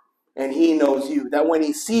and he knows you. That when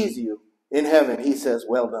he sees you in heaven, he says,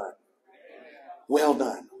 well done. Well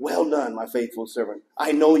done. Well done, my faithful servant.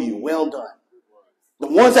 I know you. Well done. The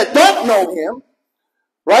ones that don't know him,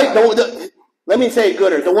 right? Let me say it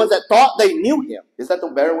gooder. The ones that thought they knew him. Is that the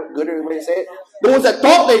better, gooder way to say it? The ones that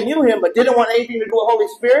thought they knew him but didn't want anything to do with Holy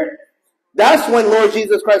Spirit. That's when Lord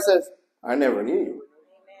Jesus Christ says, I never knew you.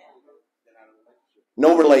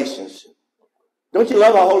 No relationship. Don't you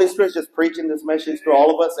love how Holy Spirit's just preaching this message to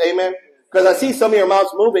all of us? Amen? Because I see some of your mouths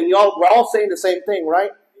moving. We're all saying the same thing,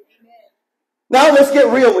 right? Now let's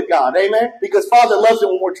get real with God. Amen? Because Father loves it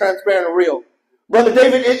when we're transparent and real. Brother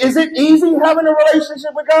David, is it easy having a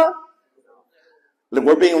relationship with God?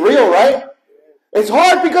 We're being real, right? It's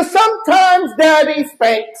hard because sometimes Daddy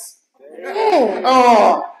spanks.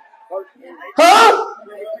 Oh. Huh?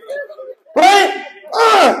 Right?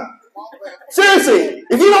 Seriously,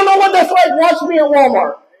 if you don't know what that's like, watch me at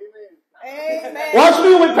Walmart. Amen. Watch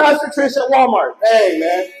me with Pastor Trish at Walmart. Hey,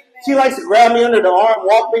 man. She likes to grab me under the arm,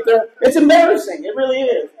 walk me there. It's embarrassing. It really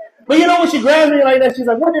is. But you know when she grabs me like that, she's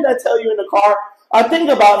like, what did I tell you in the car? I think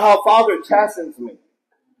about how Father chastens me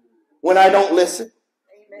when I don't listen.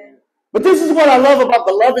 Amen. But this is what I love about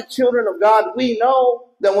beloved children of God. We know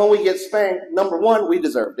that when we get spanked, number one, we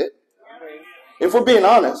deserved it. If we're being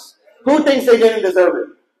honest, who thinks they didn't deserve it?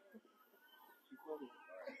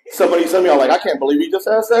 Some of y'all are like, I can't believe you just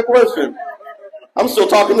asked that question. I'm still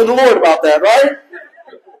talking to the Lord about that, right?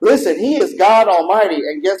 Listen, he is God Almighty.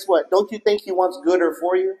 And guess what? Don't you think he wants gooder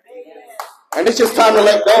for you? And it's just time to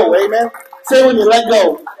let go. Amen. Say when you let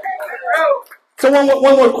go. So when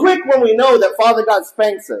we're quick, when we know that Father God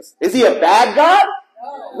spanks us, is he a bad God?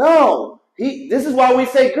 No. This is why we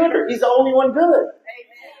say gooder. He's the only one good.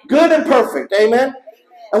 Good and perfect. Amen.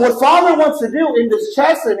 And what Father wants to do in this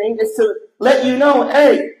chastening is to let you know,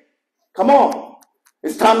 hey, come on.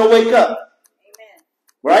 It's time to wake up.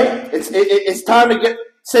 Right? It's time to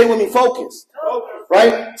say with me, focused.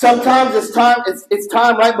 Right? Sometimes it's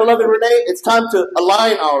time, right, beloved Renee? It's time to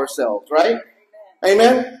align ourselves, right?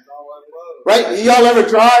 Amen? Right? Y'all ever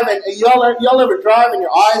drive and y'all ever drive and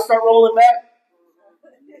your eyes start rolling back?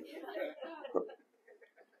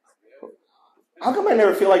 How come I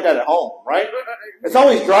never feel like that at home, right? It's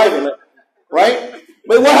always driving, right?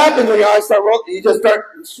 But what happens when your eyes start rolling? You just start,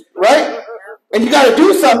 right? And you got to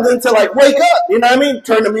do something to like wake up, you know what I mean?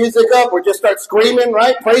 Turn the music up or just start screaming,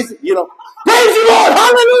 right? Praise, you know, praise you, Lord,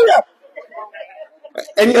 hallelujah!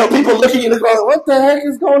 And you know, people look at you and go, what the heck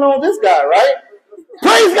is going on with this guy, right?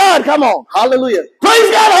 Praise God, come on, hallelujah. Praise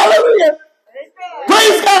God, hallelujah.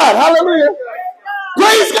 Praise God, hallelujah.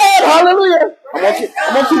 Praise God, hallelujah.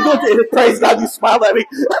 I want you to go to praise God. You smiled at me.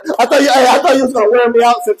 I thought you was going to wear me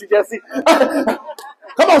out, Sister Jessie.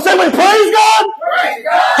 Come on, say with me, praise God. Praise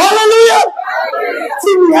God. Hallelujah. Hallelujah.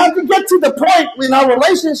 See, we have to get to the point in our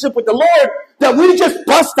relationship with the Lord that we just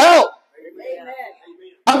bust out. Amen.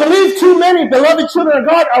 I believe too many beloved children of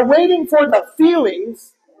God are waiting for the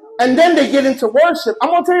feelings and then they get into worship. I'm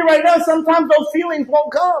going to tell you right now, sometimes those feelings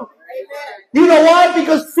won't come. Amen. You know why?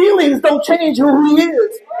 Because feelings don't change who he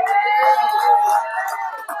is.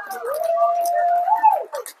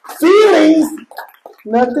 Feelings,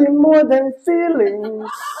 nothing more than feelings.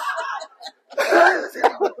 I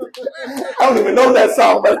don't even know that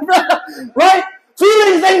song, but right?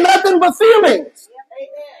 Feelings ain't nothing but feelings.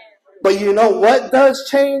 But you know what does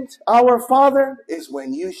change our Father is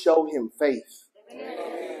when you show him faith.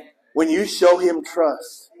 When you show him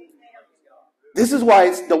trust. This is why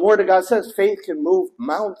the Word of God says faith can move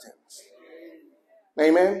mountains.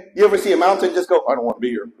 Amen. You ever see a mountain just go, I don't want to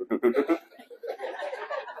be here.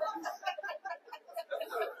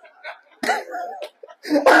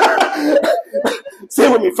 Say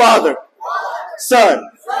with me, Father, Son,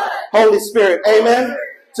 Holy Spirit. Amen.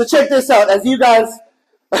 So check this out.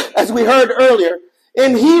 As we heard earlier,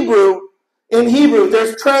 in Hebrew,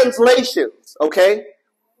 there's translations, okay?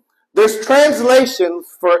 There's translations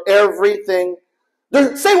for everything.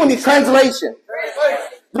 Say with me, translation.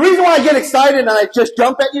 The reason why I get excited and I just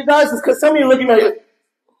jump at you guys is because some of you are looking at me.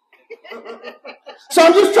 So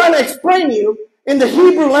I'm just trying to explain to you, in the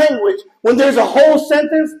Hebrew language, when there's a whole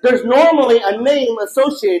sentence, there's normally a name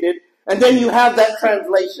associated, and then you have that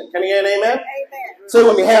translation. Can you hear an amen? Amen. Say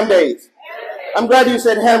with me, Ham Days. I'm glad you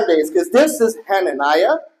said Ham Days, because this is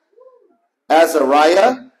Hananiah,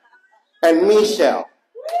 Azariah, and Mishael.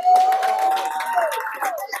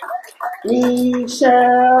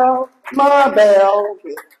 Mishael, my bell.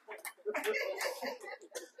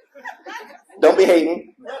 Don't be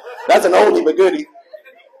hating. That's an oldie but goodie.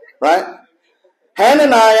 Right?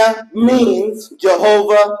 Hananiah means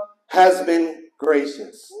Jehovah has been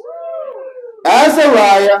gracious.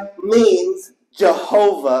 Azariah means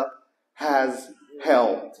Jehovah has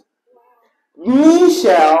held.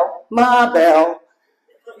 Mishael, my bell,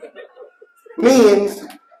 means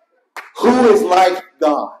who is like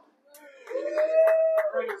God.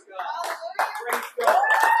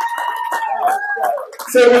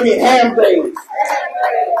 Say with me, Ham Days.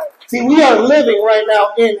 See, we are living right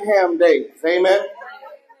now in Ham Days. Amen.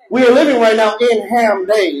 We are living right now in Ham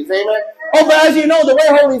Days. Amen. Oh, but as you know, the way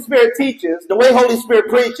Holy Spirit teaches, the way Holy Spirit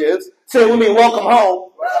preaches, say with me, welcome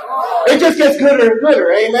home. It just gets gooder and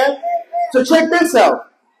gooder. Amen. So check this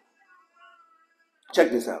out.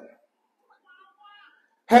 Check this out.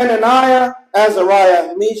 Hananiah,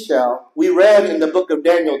 Azariah, Mishael, we read in the book of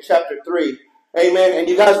Daniel chapter 3. Amen. And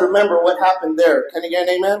you guys remember what happened there. Can you get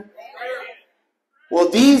an amen? Well,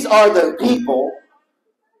 these are the people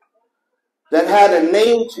that had a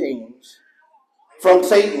name change from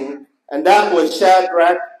Satan, and that was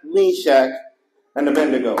Shadrach, Meshach, and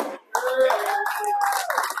Abednego.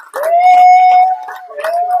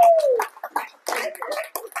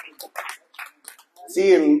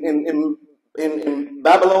 See, in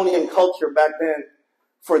Babylonian culture back then,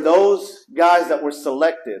 for those guys that were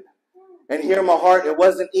selected, and hear my heart, it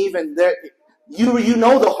wasn't even there. You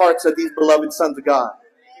know the hearts of these beloved sons of God,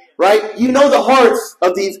 right? You know the hearts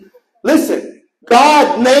of these. Listen,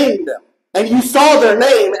 God named them, and you saw their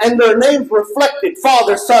name, and their names reflected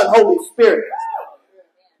Father, Son, Holy Spirit.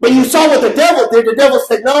 But you saw what the devil did. The devil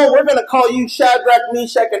said, no, we're going to call you Shadrach,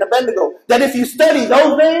 Meshach, and Abednego. That if you study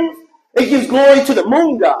those names, it gives glory to the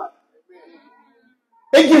moon god.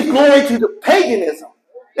 It gives glory to the paganism.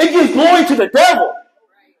 It gives glory to the devil.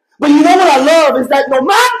 But you know what I love is that no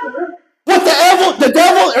matter what the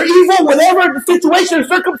devil or evil, whatever the situation or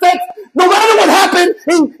circumstance, no matter what happened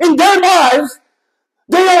in their lives,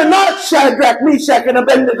 they are not Shadrach, Meshach, and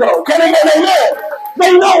Abednego. Can I get an amen?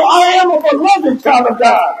 They know I am a beloved child of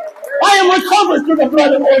God. I am recovered through the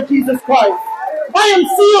blood of Lord Jesus Christ. I am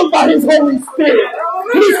sealed by His Holy Spirit.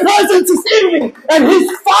 His presence is in me, and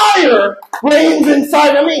His fire reigns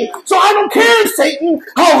inside of me. So I don't care, Satan,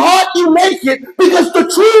 how hot you make it, because the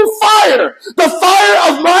true fire, the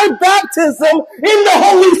fire of my baptism in the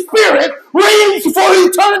Holy Spirit, reigns for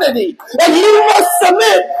eternity. And you must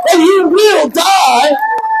submit, and you will die.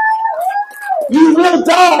 You will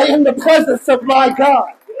die in the presence of my God.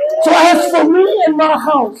 So as for me and my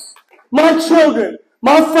house, my children,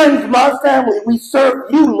 my friends, my family, we serve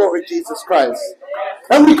you, Lord Jesus Christ.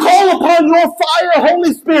 And we call upon your fire,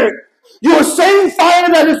 Holy Spirit, your same fire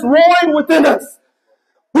that is roaring within us.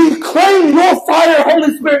 We claim your fire,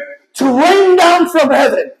 Holy Spirit, to rain down from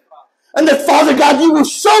heaven. And that, Father God, you will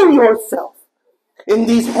show yourself in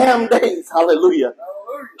these ham days. Hallelujah.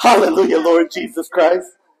 Hallelujah, Lord Jesus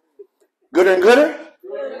Christ. Gooder and gooder?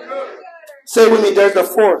 Say with me, there's a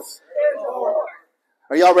fourth.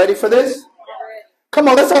 Are y'all ready for this? Come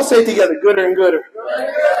on, let's all say it together. Gooder and gooder.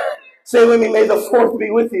 Say with me, may the fourth be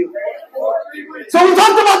with you. So we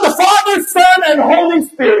talked about the Father, Son, and Holy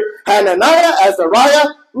Spirit. Hananiah, Azariah,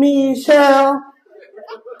 Mishael.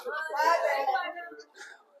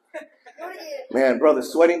 Man, brother,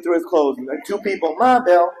 sweating through his clothes. Like 2 people, my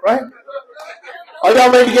bell, right? Are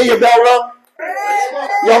y'all ready to get your bell rung?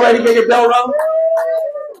 Y'all ready to get your bell rung?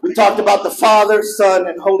 We talked about the Father, Son,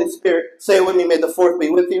 and Holy Spirit. Say it with me, may the fourth be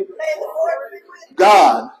with you.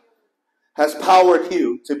 God has powered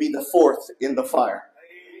you to be the fourth in the fire.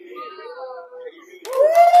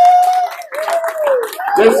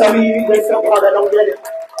 There's some of y'all that don't get it.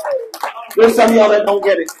 There's some of y'all that don't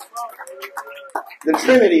get it. The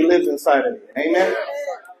Trinity lives inside of you. Amen?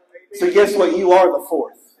 So guess what? You are the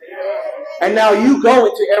fourth. And now you go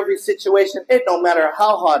into every situation. It don't matter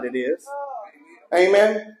how hot it is.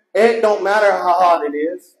 Amen? It don't matter how hot it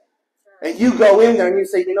is. And you go in there and you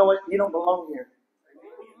say, you know what? You don't belong here.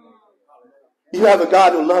 You have a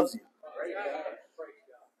God who loves you.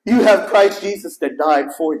 You have Christ Jesus that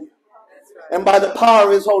died for you. And by the power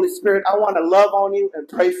of His Holy Spirit, I want to love on you and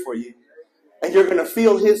pray for you. And you're going to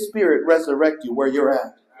feel His Spirit resurrect you where you're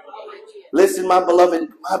at. Listen, my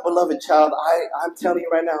beloved child, I'm telling you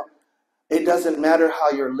right now, it doesn't matter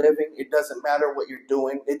how you're living. It doesn't matter what you're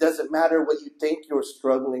doing. It doesn't matter what you think you're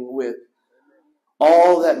struggling with.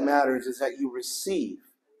 All that matters is that you receive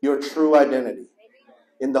your true identity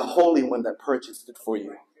in the Holy One that purchased it for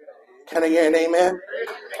you. Can I get an amen?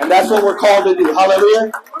 And that's what we're called to do.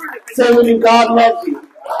 Hallelujah. Say with me, God loves you.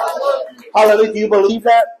 Hallelujah. Do you believe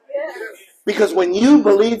that? Because when you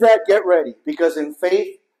believe that, get ready. Because in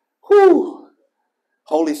faith,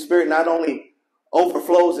 Holy Spirit not only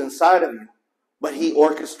overflows inside of you, but He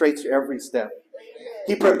orchestrates every step.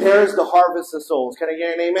 He prepares the harvest of souls. Can I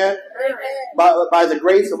get an amen? By the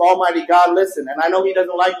grace of Almighty God, listen. And I know He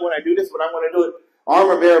doesn't like it when I do this, but I'm going to do it.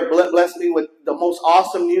 Armor Bearer blessed me with the most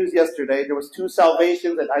awesome news yesterday. There was 2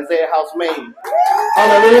 salvations at Isaiah House, Maine.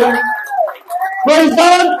 Hallelujah. Praise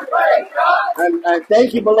God. And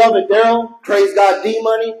thank you, beloved Daryl. Praise God,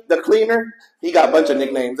 D-Money, the cleaner. He got a bunch of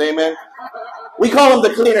nicknames. Amen. We call him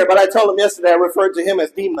the cleaner, but I told him yesterday I referred to him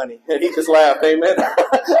as D-Money. And he just laughed. Amen.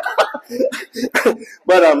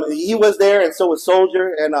 But he was there, and so was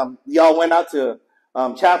Soldier. And y'all went out to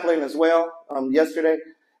Chaplain as well yesterday.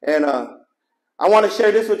 And I want to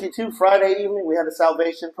share this with you too. Friday evening, we had a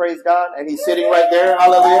salvation, praise God. And he's sitting right there.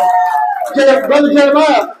 Hallelujah. Brother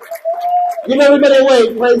Jeremiah, give everybody a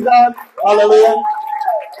wave, praise God. Hallelujah.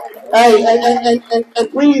 Hey, and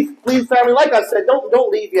please, family, like I said, don't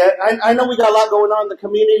leave yet. I know we got a lot going on in the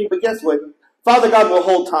community, but guess what? Father God will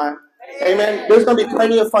hold time. Amen. There's going to be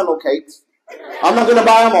plenty of funnel cakes. I'm not going to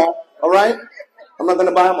buy them all right? I'm not going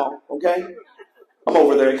to buy them all, okay? I'm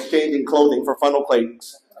over there exchanging clothing for funnel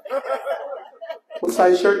cakes. What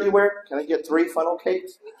size shirt you wear? Can I get 3 funnel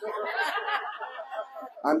cakes?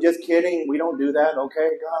 I'm just kidding. We don't do that,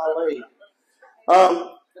 okay? Golly.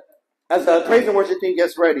 As the praise and worship team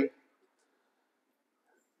gets ready,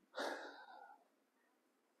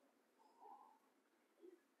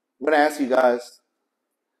 I'm going to ask you guys,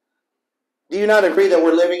 do you not agree that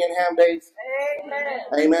we're living in ham days? Amen.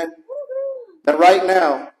 Amen. That right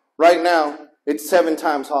now, it's 7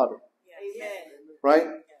 times hotter. Amen. Right?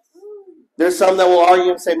 There's some that will argue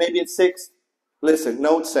and say maybe it's 6. Listen,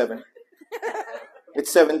 no, it's 7.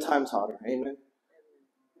 It's 7 times hotter. Amen.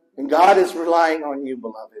 And God is relying on you,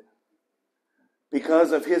 beloved,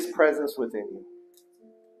 because of his presence within you,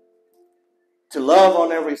 to love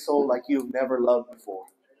on every soul like you've never loved before.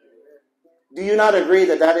 Do you not agree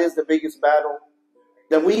that that is the biggest battle?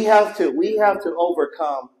 That we have to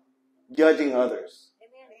overcome judging others.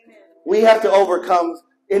 We have to overcome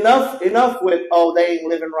enough with, oh, they ain't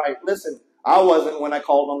living right. Listen, I wasn't when I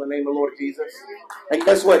called on the name of the Lord Jesus. And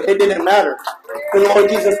guess what? It didn't matter. The Lord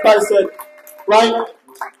Jesus Christ said, right?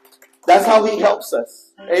 That's how he helps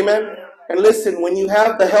us. Amen. And listen, when you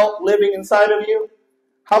have the help living inside of you,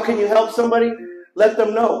 how can you help somebody? Let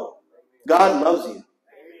them know God loves you.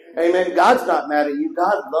 Amen. God's not mad at you.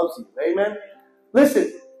 God loves you. Amen.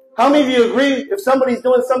 Listen, how many of you agree if somebody's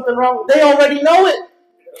doing something wrong, they already know it?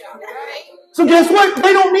 So guess what?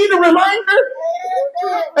 They don't need a reminder.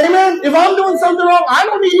 Amen. If I'm doing something wrong, I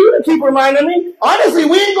don't need you to keep reminding me. Honestly,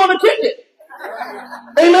 we ain't going to kick it.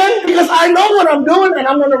 Amen. Because I know what I'm doing and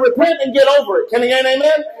I'm going to repent and get over it. Can you get an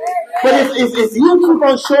amen? But if you keep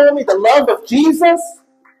on showing me the love of Jesus,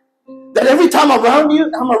 that every time I'm around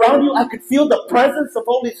you, I could feel the presence of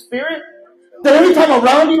Holy Spirit. That every time I'm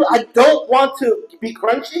around you, I don't want to be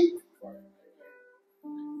crunchy.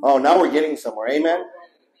 Oh, now we're getting somewhere. Amen.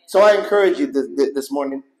 So I encourage you this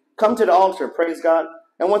morning, come to the altar, praise God.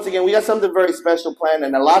 And once again, we got something very special planned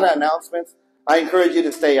and a lot of announcements. I encourage you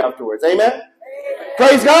to stay afterwards. Amen.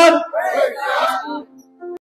 Praise God. Praise God.